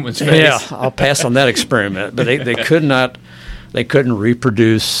on someone's face. Yeah, I'll pass on that experiment. But they couldn't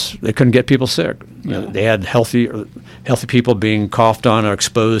reproduce. They couldn't get people sick. You know, they had healthy people being coughed on or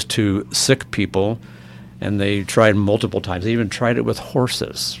exposed to sick people, and they tried multiple times. They even tried it with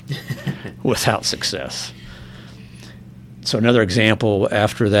horses without success. So another example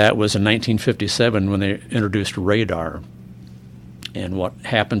after that was in 1957 when they introduced radar. And what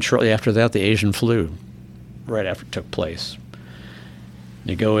happened shortly after that? The Asian flu, right after it took place.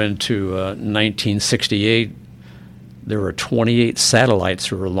 You go into 1968, there were 28 satellites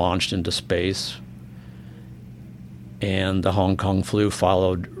that were launched into space, and the Hong Kong flu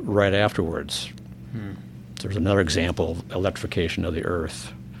followed right afterwards. There's another example of electrification of the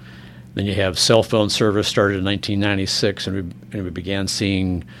Earth. Then you have cell phone service started in 1996, and we began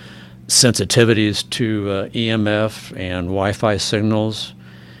seeing sensitivities to EMF and Wi-Fi signals.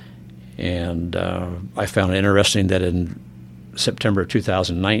 And I found it interesting that in September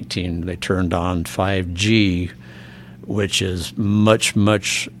 2019, they turned on 5G, which is much,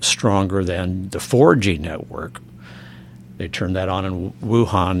 much stronger than the 4G network. They turned that on in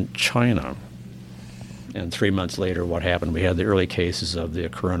Wuhan, China. And 3 months later, what happened? We had the early cases of the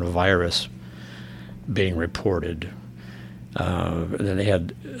coronavirus being reported. Then they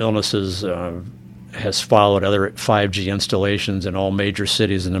had illnesses, has followed other 5G installations in all major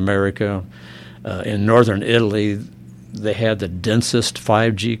cities in America. In northern Italy, they had the densest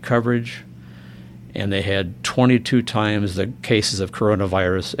 5G coverage, and they had 22 times the cases of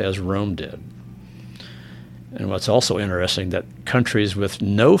coronavirus as Rome did. And what's also interesting, that countries with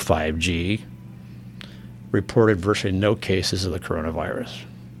no 5G reported virtually no cases of the coronavirus.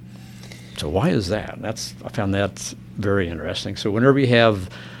 So why is that? I found that very interesting. So whenever we have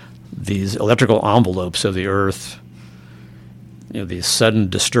these electrical envelopes of the Earth, these sudden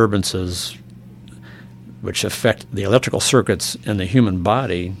disturbances which affect the electrical circuits in the human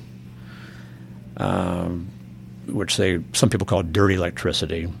body, which some people call dirty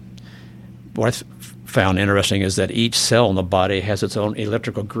electricity. What I found interesting is that each cell in the body has its own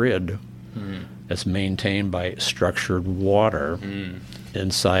electrical grid that's maintained by structured water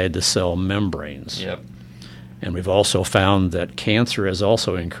inside the cell membranes. Yep. And we've also found that cancer has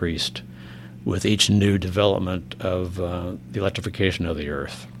also increased with each new development of the electrification of the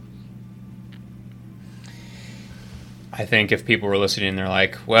Earth. I think if people were listening, they're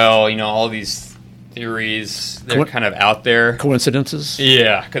like, well, all these theories, they're kind of out there. Coincidences?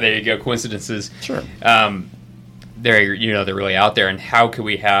 Yeah, there you go, coincidences. Sure. They're really out there, and how could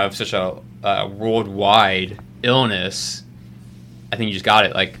we have such a worldwide illness? I think you just got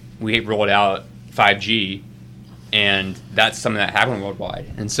it. Like, we rolled out 5G, and that's something that happened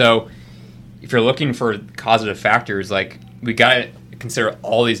worldwide. And so if you're looking for causative factors, like, we got to consider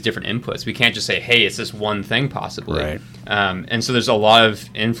all these different inputs. We can't just say, hey, it's this one thing possibly. Right. And so there's a lot of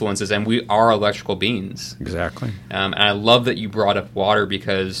influences, and we are electrical beings. Exactly. And I love that you brought up water,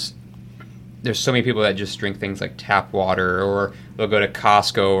 because there's so many people that just drink things like tap water, or they'll go to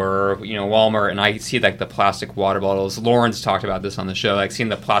Costco or Walmart, and I see like the plastic water bottles. Lauren's talked about this on the show, like seeing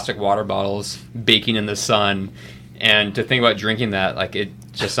the plastic water bottles baking in the sun, and to think about drinking that, like, it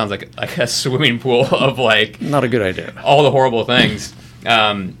just sounds like a swimming pool of like not a good idea. All the horrible things.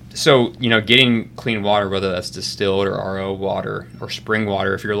 So getting clean water, whether that's distilled or RO water or spring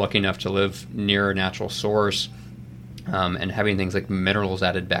water, if you're lucky enough to live near a natural source. And having things like minerals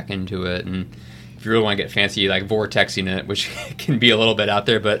added back into it, and if you really want to get fancy, like vortexing it, which can be a little bit out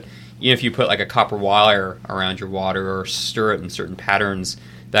there, but if you put like a copper wire around your water or stir it in certain patterns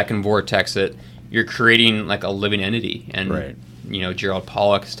that can vortex it, you're creating like a living entity. And right. Gerald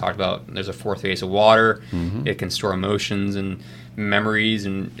Pollack has talked about there's a fourth phase of water. Mm-hmm. It can store emotions and memories,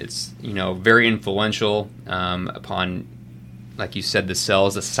 and it's very influential upon, like you said, the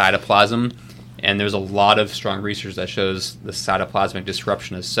cells, the cytoplasm. And there's a lot of strong research that shows the cytoplasmic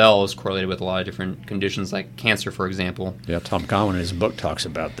disruption of cells correlated with a lot of different conditions, like cancer, for example. Yeah, Tom Cowan in his book talks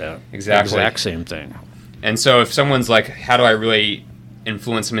about that. Exactly. Exact same thing. And so if someone's like, how do I really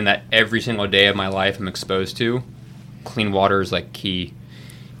influence something that every single day of my life I'm exposed to? Clean water is like key.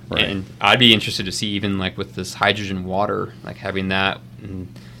 Right. And I'd be interested to see, even like with this hydrogen water, like having that and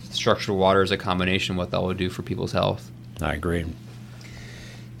structural water as a combination, what that would do for people's health. I agree.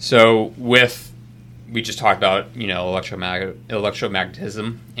 So we just talked about,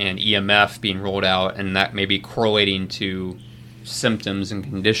 electromagnetism and EMF being rolled out, and that may be correlating to symptoms and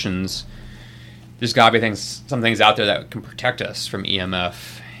conditions. There's got to be some things out there that can protect us from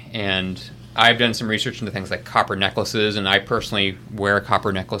EMF. And I've done some research into things like copper necklaces, and I personally wear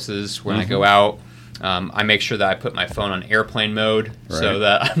copper necklaces when I go out. I make sure that I put my phone on airplane mode so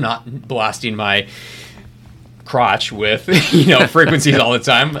that I'm not blasting my crotch with frequencies all the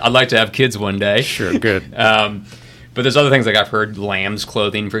time. I'd like to have kids one day. Sure, good. But there's other things, like I've heard Lamb's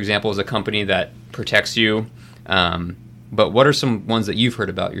Clothing, for example, is a company that protects you. But what are some ones that you've heard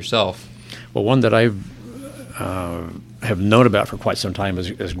about yourself? Well, one that I have known about for quite some time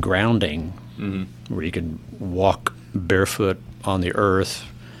is grounding, where you can walk barefoot on the earth.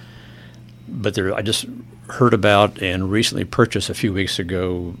 But I just heard about and recently purchased a few weeks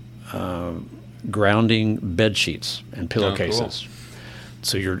ago grounding bed sheets and pillowcases. Cool.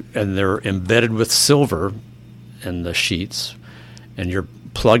 So they're embedded with silver in the sheets, and you're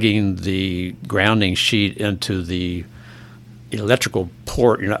plugging the grounding sheet into the electrical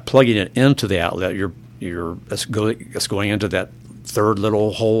port. You're not plugging it into the outlet. It's going into that third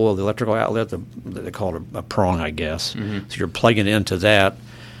little hole of the electrical outlet. They call it a prong, I guess. Mm-hmm. So you're plugging it into that,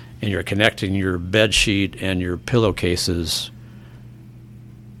 and you're connecting your bed sheet and your pillowcases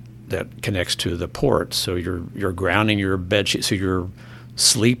that connects to the port. So you're grounding your bed sheet. So you're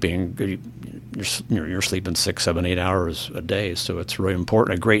sleeping. You're sleeping 6, 7, 8 hours a day. So it's really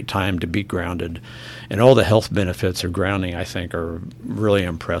important. A great time to be grounded, and all the health benefits of grounding, I think, are really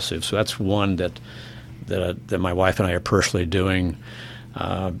impressive. So that's one that my wife and I are personally doing.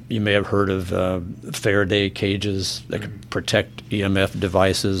 You may have heard of Faraday cages that can protect EMF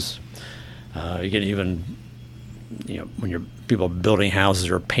devices. You can even, when people building houses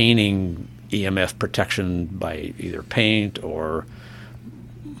or painting, EMF protection by either paint or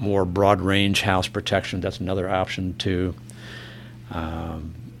more broad range house protection. That's another option too.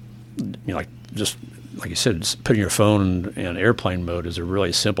 Like you said, putting your phone in airplane mode is a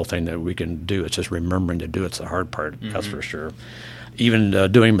really simple thing that we can do. It's just remembering to do it's the hard part. Mm-hmm. That's for sure. Even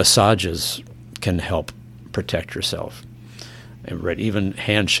doing massages can help protect yourself. And even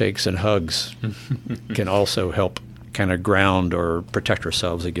handshakes and hugs can also help kind of ground or protect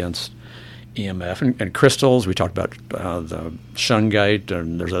ourselves against EMF. And crystals, we talked about the shungite,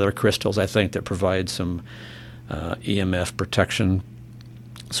 and there's other crystals, I think, that provide some EMF protection.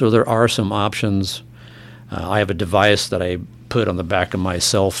 So there are some options. I have a device that I put on the back of my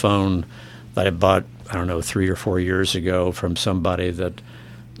cell phone that I bought, 3 or 4 years ago from somebody that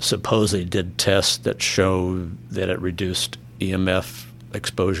supposedly did tests that showed that it reduced EMF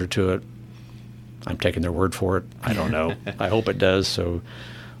exposure to it. I'm taking their word for it. I don't know. I hope it does. So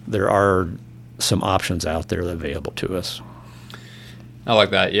there are some options out there available to us. I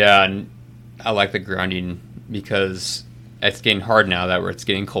like that. Yeah, and I like the grounding because it's getting hard now that it's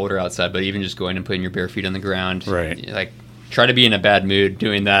getting colder outside, but even just going and putting your bare feet on the ground, right? Like, try to be in a bad mood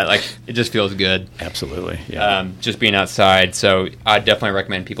doing that. Like, it just feels good. Absolutely. Yeah. Just being outside. So I definitely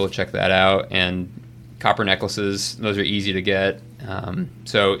recommend people check that out. And copper necklaces, those are easy to get.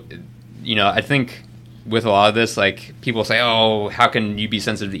 So, I think with a lot of this, like, people say, oh, how can you be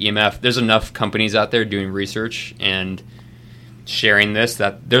sensitive to EMF? There's enough companies out there doing research and sharing this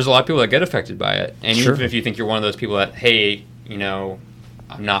that there's a lot of people that get affected by it. And sure. Even if you think you're one of those people that, hey, I'm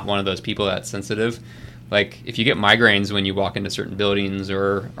not one of those people that's sensitive. Like, if you get migraines when you walk into certain buildings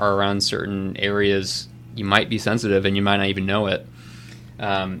or are around certain areas, you might be sensitive and you might not even know it.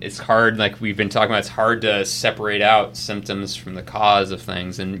 It's hard, like we've been talking about, it's hard to separate out symptoms from the cause of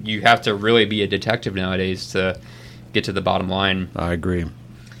things. And you have to really be a detective nowadays to get to the bottom line. I agree.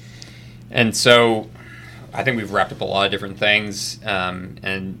 And so I think we've wrapped up a lot of different things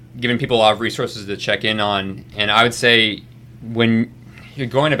and given people a lot of resources to check in on. And I would say when you're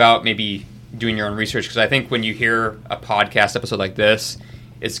going about maybe doing your own research, because I think when you hear a podcast episode like this,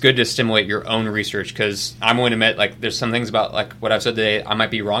 it's good to stimulate your own research, because I'm willing to admit, like, there's some things about, like, what I've said today I might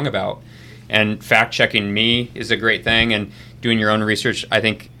be wrong about. And fact-checking me is a great thing, and doing your own research, I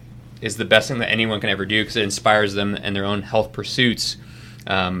think, is the best thing that anyone can ever do, because it inspires them in their own health pursuits.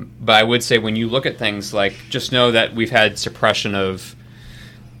 But I would say when you look at things, like, just know that we've had suppression of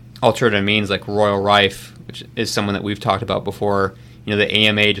alternative means, like Royal Rife, which is someone that we've talked about before. The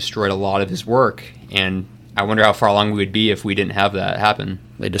AMA destroyed a lot of his work, and I wonder how far along we would be if we didn't have that happen.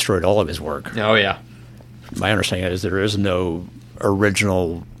 They destroyed all of his work. Oh, yeah. My understanding is there is no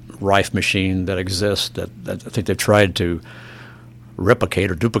original Rife machine that exists that I think they've tried to replicate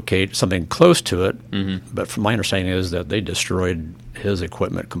or duplicate something close to it, but from my understanding is that they destroyed his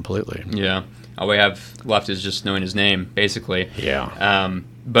equipment completely. Yeah. All we have left is just knowing his name, basically. Yeah.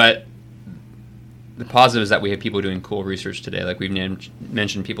 But the positive is that we have people doing cool research today. Like, we've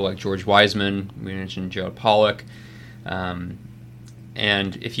mentioned people like George Wiseman, we mentioned Joe Pollack,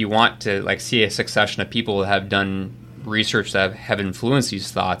 and if you want to, like, see a succession of people that have done research that have influenced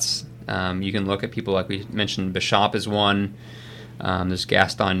these thoughts, you can look at people like we mentioned. Bishop is one. There's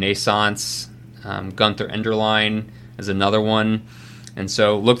Gaston Naissance, Gunther Enderlein is another one. And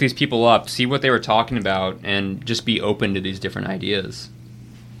so look these people up, see what they were talking about, and just be open to these different ideas.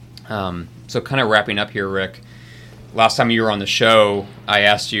 So kind of wrapping up here, Rick, last time you were on the show, I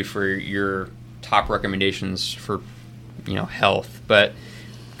asked you for your top recommendations for, health, but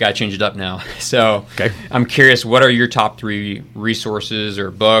got to change it up now. So okay. I'm curious, what are your top 3 resources or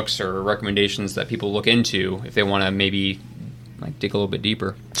books or recommendations that people look into if they want to maybe dig a little bit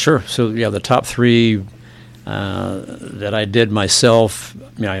deeper? Sure. So, yeah, the top 3 that I did myself,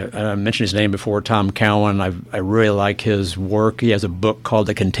 I mentioned his name before, Tom Cowan. I really like his work. He has a book called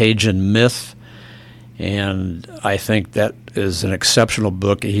The Contagion Myth, and I think that is an exceptional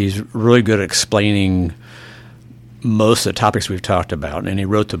book. He's really good at explaining most of the topics we've talked about, and he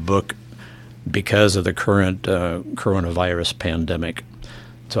wrote the book because of the current coronavirus pandemic.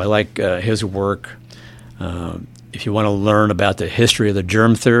 So I like his work. If you want to learn about the history of the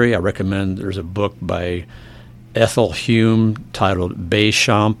germ theory, I recommend there's a book by Ethel Hume titled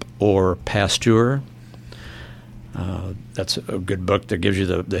Béchamp or Pasteur. That's a good book that gives you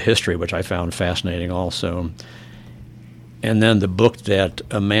the history, which I found fascinating also. And then the book that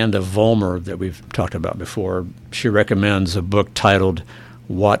Amanda Vollmer, that we've talked about before, she recommends a book titled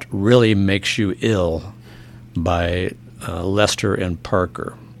What Really Makes You Ill by Lester and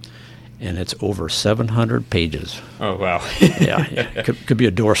Parker. And it's over 700 pages. Oh, wow. Yeah. Could be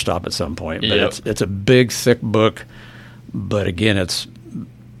a doorstop at some point. But Yep. it's a big, thick book. But again, it's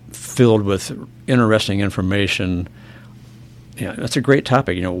filled with interesting information. That's a great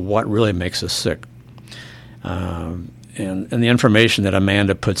topic, what really makes us sick. And the information that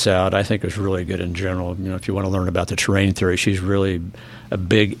Amanda puts out, I think, is really good in general. If you want to learn about the terrain theory, she's really a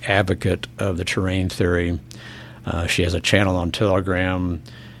big advocate of the terrain theory. She has a channel on Telegram.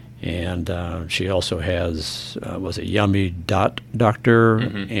 And she also has, Yummy Doctor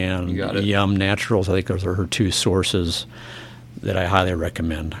and Yum Naturals. I think those are her 2 sources that I highly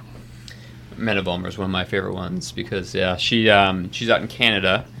recommend. Amanda Vollmer is one of my favorite ones because, she's out in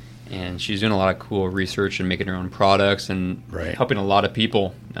Canada, and she's doing a lot of cool research and making her own products and helping a lot of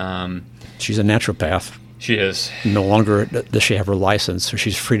people. She's a naturopath. She is. No longer does she have her license, so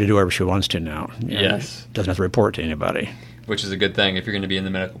she's free to do whatever she wants to now. Yes. Doesn't have to report to anybody. Which is a good thing if you're going to be in the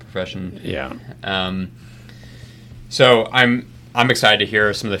medical profession. Yeah. So I'm excited to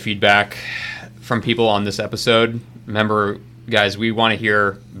hear some of the feedback from people on this episode. Remember, guys, we want to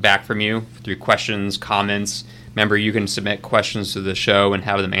hear back from you through questions, comments. Remember, you can submit questions to the show and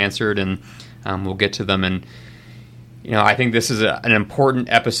have them answered, and we'll get to them. And I think this is an important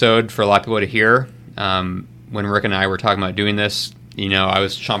episode for a lot of people to hear. When Rick and I were talking about doing this, I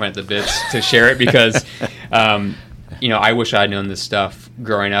was chomping at the bits to share it because, I wish I had known this stuff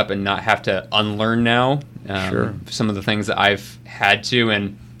growing up and not have to unlearn now some of the things that I've had to.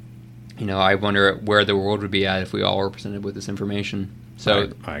 And, I wonder where the world would be at if we all were presented with this information.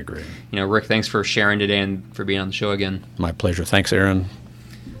 So I agree. Rick, thanks for sharing today and for being on the show again. My pleasure. Thanks, Aaron.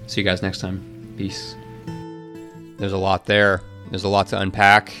 See you guys next time. Peace. There's a lot there. There's a lot to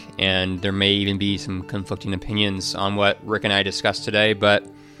unpack, and there may even be some conflicting opinions on what Rick and I discussed today. But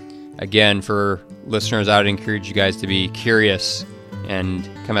again, for listeners, I would encourage you guys to be curious and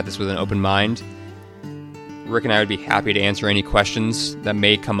come at this with an open mind. Rick and I would be happy to answer any questions that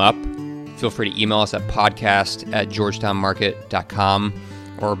may come up. Feel free to email us at podcast@georgetownmarket.com,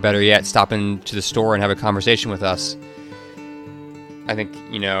 or better yet, stop into the store and have a conversation with us. I think,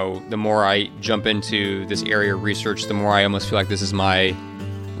 the more I jump into this area of research, the more I almost feel like this is my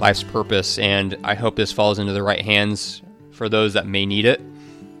life's purpose, and I hope this falls into the right hands for those that may need it.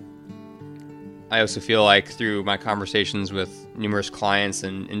 I also feel like through my conversations with numerous clients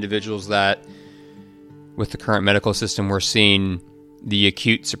and individuals that with the current medical system, we're seeing the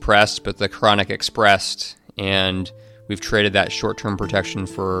acute suppressed, but the chronic expressed, and we've traded that short-term protection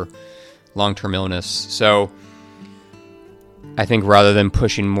for long-term illness. So I think rather than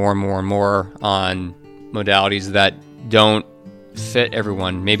pushing more and more and more on modalities that don't fit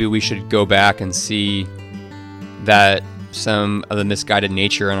everyone, maybe we should go back and see that some of the misguided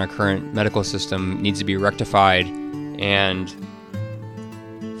nature in our current medical system needs to be rectified and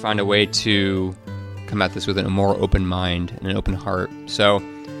find a way to come at this with a more open mind and an open heart. So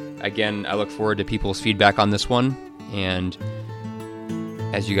again, I look forward to people's feedback on this one, and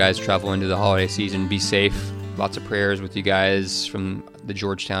as you guys travel into the holiday season, be safe. Lots of prayers with you guys from the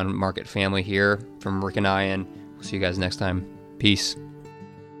Georgetown Market family here, from Rick and I, and we'll see you guys next time. Peace.